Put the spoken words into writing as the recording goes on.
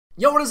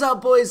Yo, what is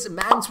up, boys?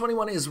 Madden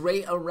 21 is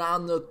right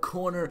around the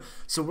corner,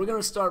 so we're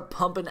gonna start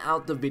pumping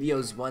out the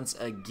videos once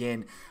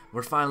again.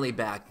 We're finally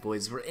back,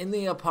 boys. We're in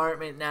the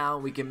apartment now.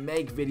 We can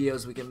make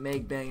videos, we can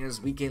make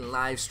bangers, we can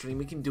live stream,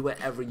 we can do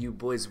whatever you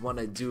boys want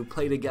to do.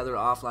 Play together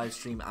off live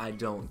stream, I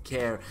don't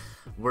care.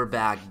 We're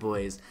back,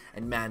 boys,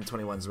 and Madden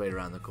 21's right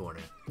around the corner.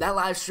 That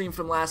live stream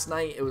from last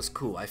night, it was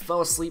cool. I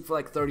fell asleep for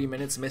like 30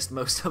 minutes, missed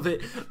most of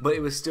it, but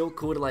it was still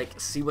cool to like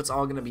see what's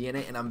all gonna be in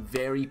it, and I'm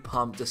very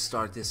pumped to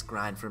start this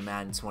grind for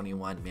Madden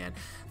 21, man.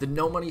 The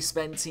no money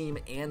spent team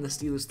and the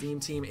Steelers theme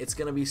team, it's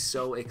gonna be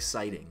so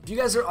exciting. If you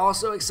guys are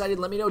also excited,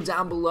 let me know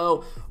down below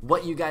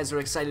what you guys are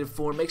excited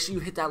for. Make sure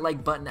you hit that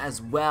like button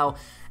as well.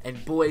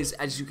 And boys,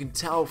 as you can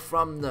tell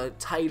from the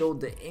title,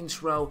 the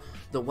intro,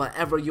 the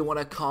whatever you want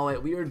to call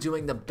it, we are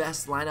doing the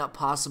best lineup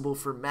possible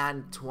for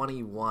Madden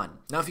 21.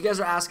 Now, if you guys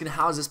are asking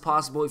how is this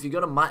possible, if you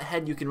go to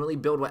Mutthead, you can really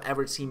build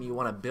whatever team you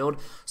want to build.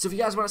 So if you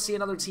guys want to see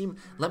another team,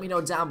 let me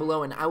know down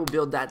below and I will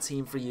build that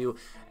team for you,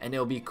 and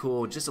it'll be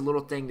cool. Just a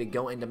little thing to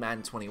go into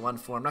Madden 21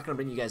 for. I'm not going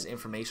to bring you guys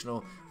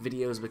informational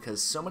videos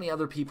because so many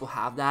other people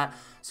have that,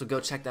 so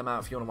go check them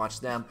out if you want to watch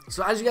them.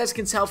 So as you guys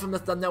can tell from the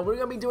thumbnail, we're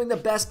going to be doing the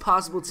best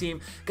possible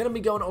team. Going to be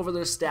going over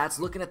their stats,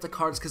 looking at the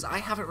cards, because I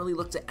haven't really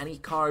looked at any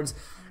cards,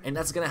 and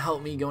that's going to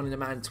help me going into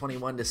Madden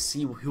 21 to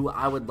see who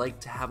I would like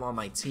to have on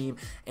my team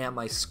and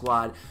my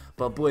squad.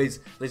 But boys,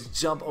 let's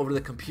jump over to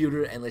the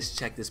computer and let's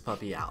check this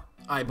puppy out.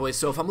 Alright boys,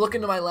 so if I'm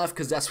looking to my left,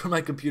 because that's where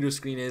my computer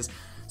screen is,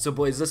 so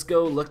boys, let's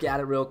go look at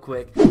it real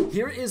quick.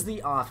 Here is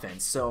the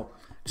offense. So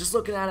just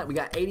looking at it, we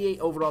got 88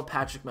 overall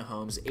Patrick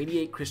Mahomes,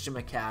 88 Christian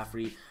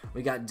McCaffrey,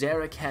 we got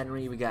Derrick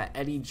Henry, we got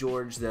Eddie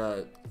George,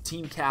 the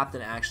team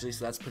captain actually,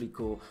 so that's pretty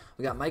cool.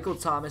 We got Michael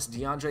Thomas,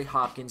 DeAndre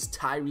Hopkins,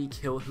 Tyreek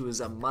Hill, who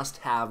is a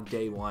must-have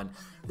day one.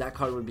 That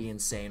card would be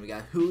insane. We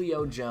got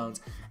Julio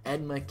Jones,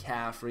 Ed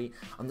McCaffrey.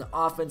 On the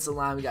offensive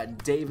line, we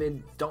got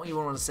David, don't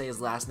even want to say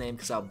his last name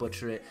because I'll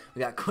butcher it. We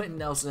got Quentin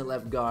Nelson at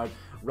left guard,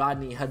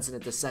 Rodney Hudson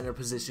at the center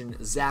position,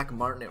 Zach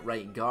Martin at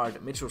right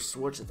guard, Mitchell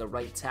Schwartz at the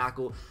right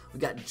tackle. We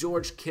got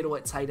George Kittle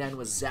at tight end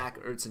with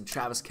Zach Ertz and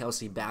Travis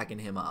Kelce backing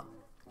him up.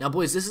 Now,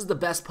 boys, this is the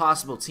best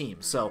possible team,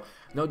 so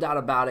no doubt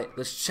about it.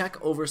 Let's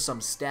check over some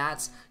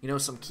stats, you know,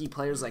 some key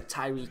players like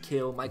Tyreek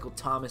Hill, Michael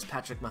Thomas,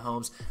 Patrick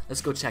Mahomes.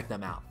 Let's go check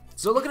them out.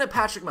 So looking at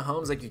Patrick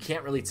Mahomes, like, you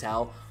can't really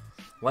tell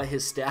what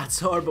his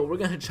stats are, but we're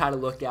going to try to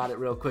look at it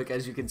real quick.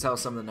 As you can tell,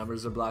 some of the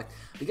numbers are blocked.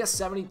 We got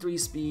 73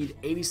 speed,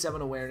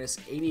 87 awareness,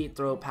 88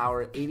 throw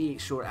power,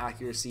 88 short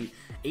accuracy,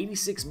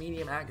 86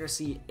 medium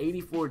accuracy,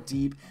 84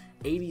 deep,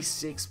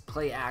 86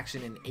 play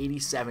action, and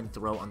 87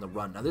 throw on the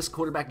run. Now this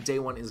quarterback day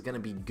one is going to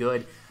be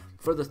good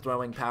for the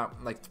throwing power,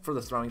 like for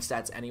the throwing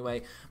stats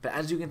anyway, but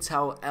as you can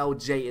tell,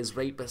 LJ is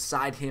right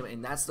beside him,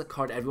 and that's the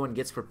card everyone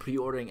gets for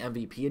pre-ordering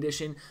MVP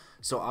edition.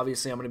 So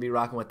obviously I'm going to be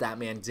rocking with that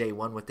man day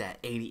one with that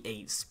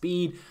 88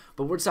 speed,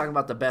 but we're talking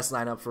about the best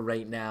lineup for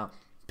right now.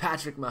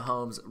 Patrick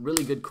Mahomes,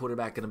 really good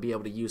quarterback, going to be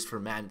able to use for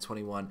Madden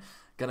 21.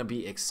 Going to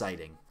be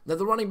exciting. Now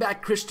the running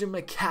back, Christian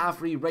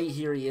McCaffrey, right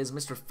here he is,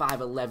 Mr.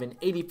 5'11",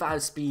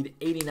 85 speed,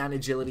 89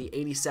 agility,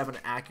 87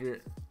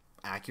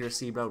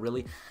 accuracy, bro,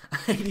 really?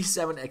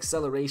 87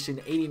 acceleration,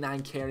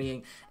 89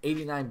 carrying,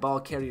 89 ball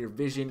carrier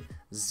vision,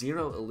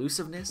 0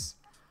 elusiveness?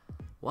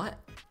 What?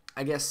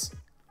 I guess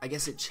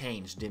it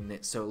changed, didn't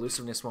it? So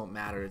elusiveness won't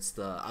matter. It's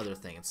the other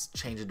thing. It's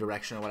change of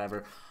direction or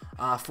whatever.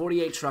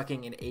 48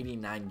 trucking and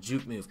 89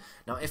 juke move.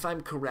 Now, if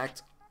I'm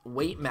correct,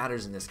 weight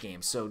matters in this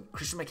game. So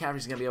Christian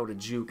McCaffrey's going to be able to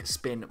juke,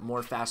 spin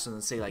more faster than,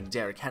 say, like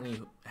Derrick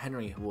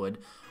Henry would,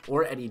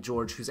 or Eddie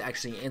George, who's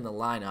actually in the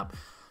lineup.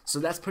 So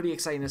that's pretty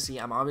exciting to see.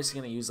 I'm obviously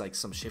going to use like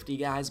some shifty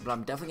guys, but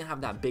I'm definitely going to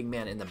have that big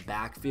man in the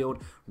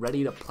backfield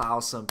ready to plow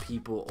some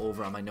people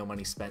over on my no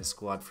money spent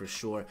squad for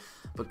sure.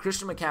 But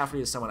Christian McCaffrey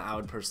is someone I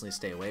would personally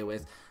stay away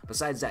with.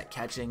 Besides that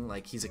catching,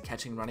 like he's a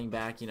catching running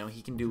back, you know,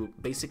 he can do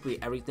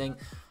basically everything.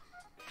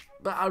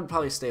 But I would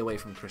probably stay away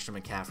from Christian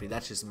McCaffrey.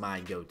 That's just my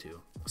go-to.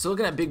 So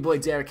looking at big boy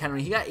Derrick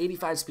Henry, he got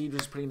 85 speed,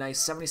 which is pretty nice,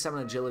 77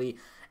 agility,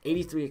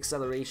 83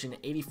 acceleration,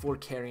 84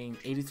 carrying,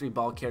 83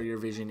 ball carrier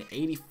vision,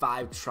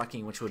 85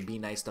 trucking, which would be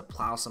nice to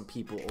plow some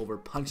people over,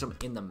 punch them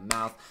in the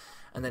mouth,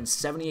 and then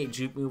 78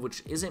 juke move,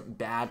 which isn't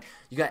bad.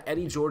 You got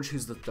Eddie George,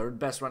 who's the third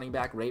best running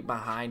back, right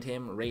behind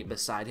him, right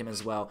beside him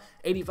as well.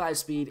 85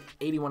 speed,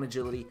 81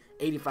 agility,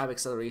 85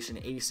 acceleration,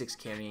 86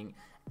 carrying,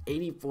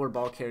 84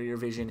 ball carrier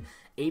vision,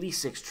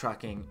 86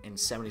 trucking, and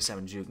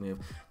 77 juke move.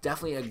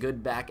 Definitely a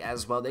good back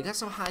as well. They got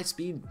some high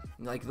speed,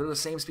 like they're the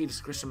same speed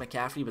as Christian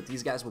McCaffrey, but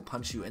these guys will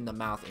punch you in the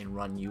mouth and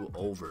run you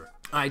over.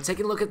 Alright,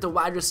 taking a look at the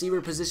wide receiver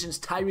positions,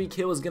 Tyreek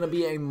Hill is going to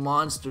be a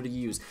monster to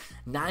use.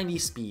 90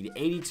 speed,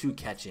 82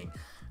 catching,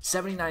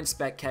 79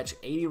 spec catch,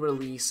 80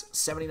 release,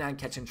 79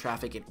 catch in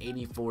traffic, and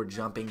 84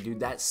 jumping.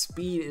 Dude, that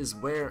speed is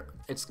where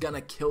it's going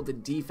to kill the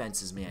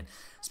defenses, man.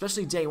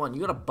 Especially day one.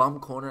 You got a bum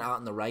corner out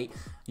on the right.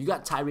 You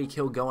got Tyreek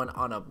Hill going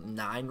on a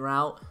 9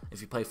 route. If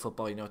you play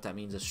football, you know what that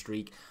means, a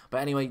streak. But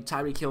anyway,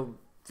 Tyreek Hill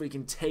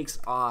freaking takes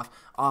off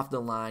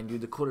the line,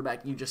 dude. The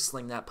quarterback, you just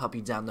sling that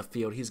puppy down the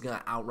field. He's going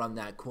to outrun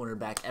that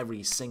cornerback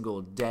every single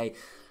day.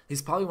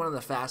 He's probably one of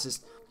the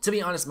fastest. To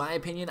be honest, my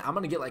opinion, I'm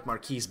going to get like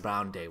Marquise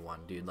Brown day one,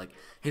 dude. Like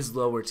his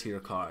lower tier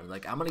card.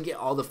 Like I'm going to get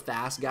all the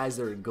fast guys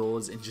that are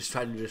goals and just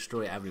try to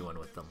destroy everyone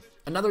with them.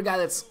 Another guy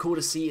that's cool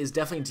to see is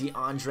definitely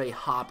DeAndre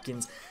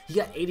Hopkins. He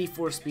got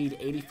 84 speed,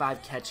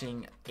 85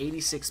 catching,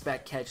 86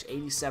 spec catch,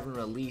 87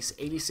 release,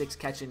 86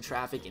 catch in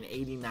traffic, and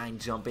 89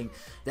 jumping.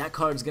 That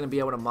card's going to be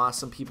able to moss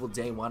some people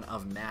day one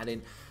of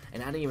Madden.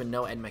 And I didn't even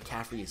know Ed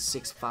McCaffrey is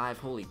 6'5".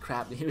 Holy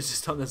crap. He was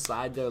just on the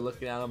side there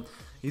looking at him.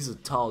 He's a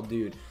tall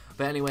dude.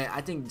 But anyway, I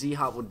think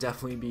D-Hop will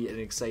definitely be an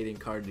exciting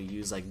card to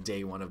use like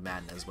day one of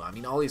Madden as well. I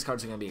mean, all these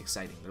cards are going to be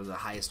exciting. They're the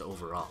highest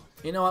overall.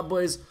 You know what,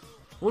 boys?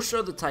 We'll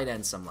show the tight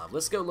end some love.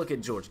 Let's go look at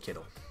George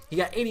Kittle. He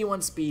got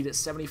 81 speed,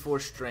 74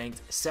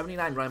 strength,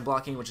 79 run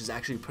blocking, which is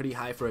actually pretty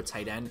high for a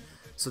tight end.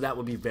 So that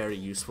would be very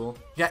useful.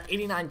 He got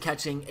 89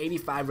 catching,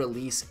 85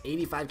 release,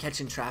 85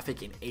 catch in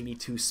traffic, and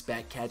 82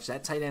 spec catch.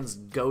 That tight end's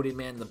goated,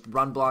 man. The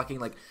run blocking,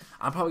 like,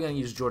 I'm probably going to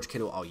use George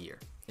Kittle all year.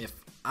 If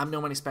I'm no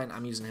money spent,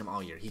 I'm using him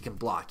all year. He can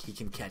block, he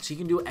can catch, he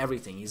can do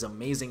everything. He's an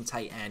amazing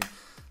tight end.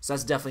 So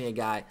that's definitely a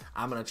guy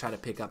I'm going to try to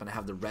pick up and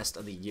have the rest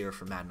of the year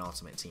for Madden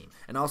Ultimate Team.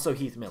 And also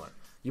Heath Miller.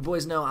 You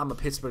boys know I'm a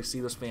Pittsburgh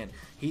Steelers fan.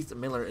 Heath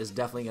Miller is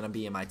definitely going to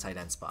be in my tight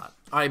end spot.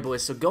 Alright,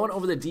 boys, so going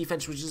over the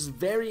defense, which is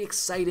very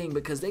exciting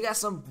because they got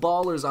some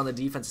ballers on the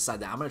defensive side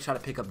that I'm going to try to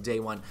pick up day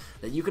one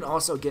that you can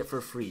also get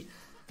for free.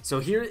 So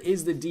here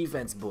is the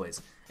defense,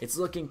 boys. It's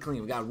looking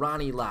clean. We got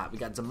Ronnie Lott, we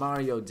got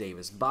Demario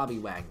Davis, Bobby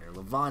Wagner,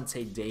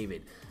 Levante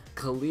David,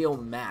 Khalil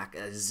Mack,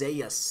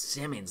 Isaiah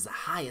Simmons, the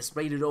highest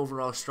rated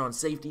overall strong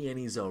safety, and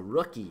he's a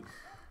rookie.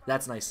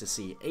 That's nice to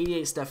see.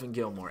 88 Stephen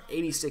Gilmore,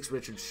 86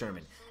 Richard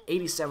Sherman,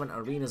 87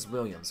 Arenas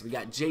Williams. We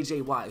got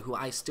J.J. Watt, who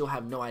I still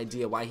have no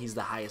idea why he's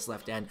the highest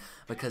left end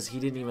because he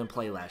didn't even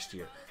play last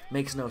year.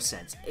 Makes no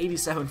sense.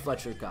 87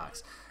 Fletcher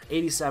Cox,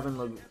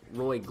 87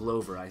 Leroy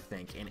Glover, I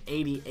think, and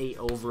 88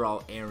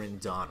 overall Aaron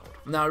Donald.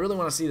 Now I really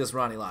want to see this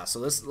Ronnie Lott, so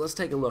let's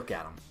take a look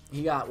at him.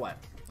 He got what?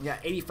 He got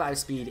 85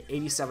 speed,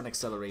 87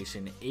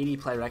 acceleration, 80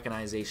 play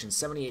recognition,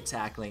 78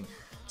 tackling,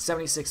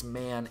 76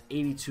 man,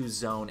 82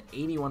 zone,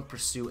 81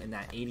 pursuit, and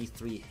that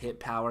 83 hit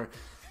power.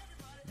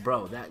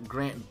 Bro, that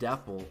Grant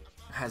Deppel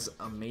has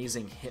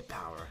amazing hit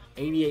power.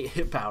 88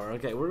 hit power.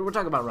 Okay, we're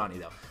talking about Ronnie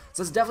though.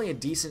 So it's definitely a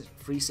decent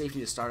free safety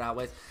to start out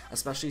with,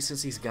 especially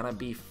since he's gonna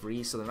be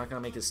free, so they're not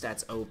gonna make his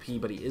stats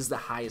OP, but he is the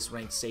highest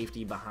ranked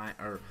safety behind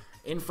or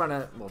in front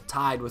of, well,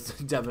 tied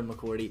with Devin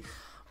McCourty.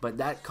 But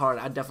that card,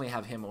 I'd definitely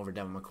have him over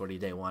Devin McCourty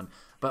day one.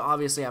 But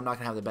obviously, I'm not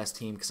gonna have the best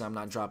team because I'm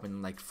not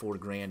dropping like $4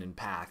 grand in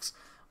packs.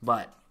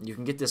 But you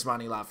can get this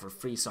Ronnie Lott for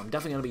free, so I'm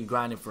definitely going to be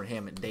grinding for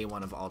him at day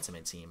one of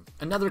Ultimate Team.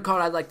 Another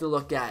card I'd like to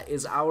look at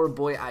is our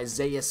boy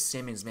Isaiah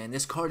Simmons, man.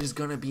 This card is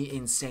going to be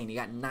insane. He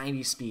got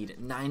 90 speed,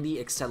 90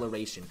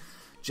 acceleration.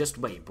 Just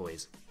wait,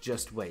 boys.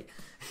 Just wait.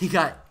 He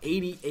got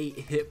 88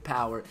 hit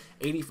power,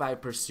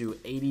 85 pursuit,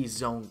 80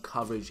 zone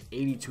coverage,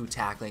 82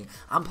 tackling.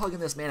 I'm plugging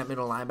this man at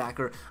middle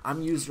linebacker.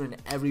 I'm using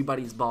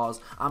everybody's balls.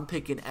 I'm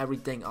picking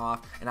everything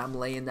off, and I'm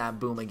laying that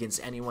boom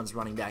against anyone's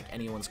running back,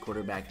 anyone's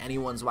quarterback,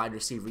 anyone's wide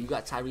receiver. You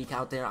got Tyreek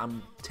out there,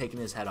 I'm taking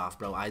his head off,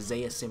 bro.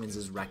 Isaiah Simmons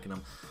is wrecking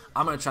him.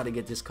 I'm going to try to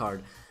get this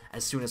card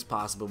as soon as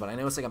possible, but I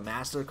know it's like a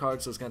master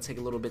card, so it's going to take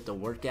a little bit to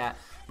work at,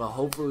 but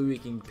hopefully we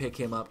can pick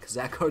him up because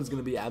that card's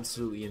going to be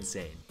absolutely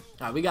insane.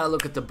 Alright, we got to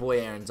look at the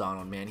boy Aaron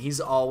Donald, man.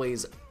 He's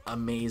always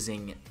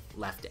amazing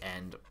left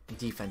end,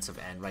 defensive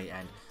end, right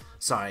end.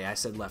 Sorry, I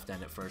said left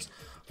end at first.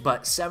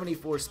 But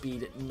 74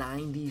 speed,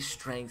 90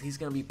 strength. He's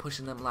going to be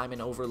pushing them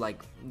linemen over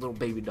like little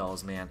baby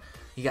dolls, man.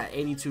 He got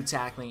 82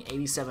 tackling,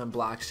 87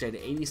 block shed,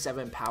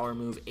 87 power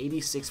move,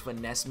 86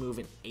 finesse move,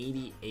 and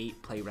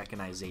 88 play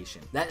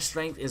recognition. That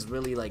strength is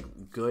really like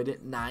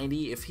good,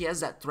 90. If he has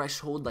that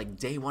threshold like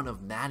day one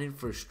of Madden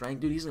for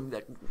strength, dude, he's going to be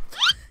like,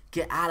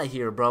 get out of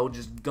here, bro.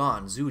 Just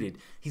gone, zooted.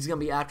 He's going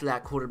to be after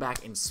that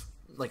quarterback in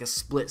like a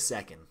split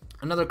second.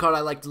 Another card I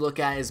like to look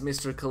at is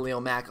Mr.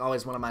 Khalil Mack,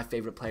 always one of my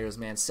favorite players,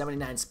 man.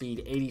 79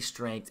 speed, 80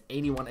 strength,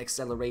 81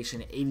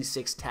 acceleration,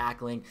 86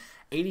 tackling,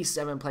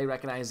 87 play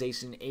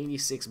recognition,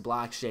 86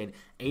 block shade,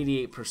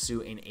 88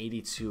 pursuit, and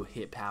 82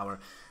 hit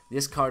power.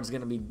 This card's going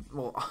to be,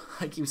 well,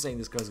 I keep saying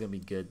this card's going to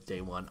be good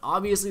day one.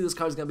 Obviously, this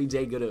card's going to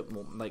be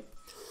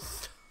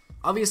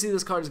obviously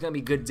this card is going to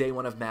be good day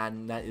one of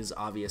Madden. That is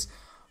obvious.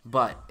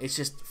 But it's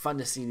just fun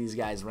to see these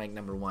guys ranked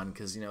number one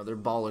because, you know, they're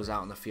ballers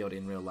out in the field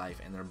in real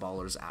life, and they're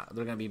ballers out.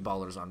 They're going to be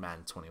ballers on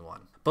Madden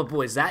 21. But,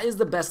 boys, that is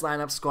the best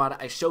lineup squad.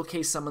 I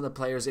showcased some of the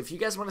players. If you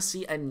guys want to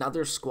see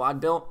another squad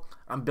build,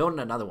 I'm building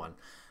another one.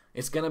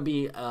 It's going to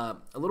be a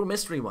little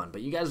mystery one,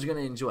 but you guys are going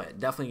to enjoy it.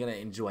 Definitely going to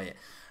enjoy it.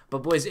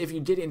 But, boys, if you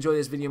did enjoy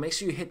this video, make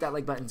sure you hit that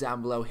like button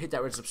down below. Hit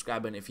that red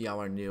subscribe button if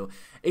y'all are new.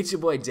 It's your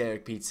boy,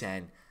 Derek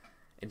P10.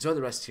 Enjoy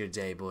the rest of your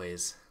day,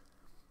 boys,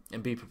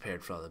 and be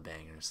prepared for all the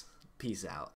bangers. Peace out.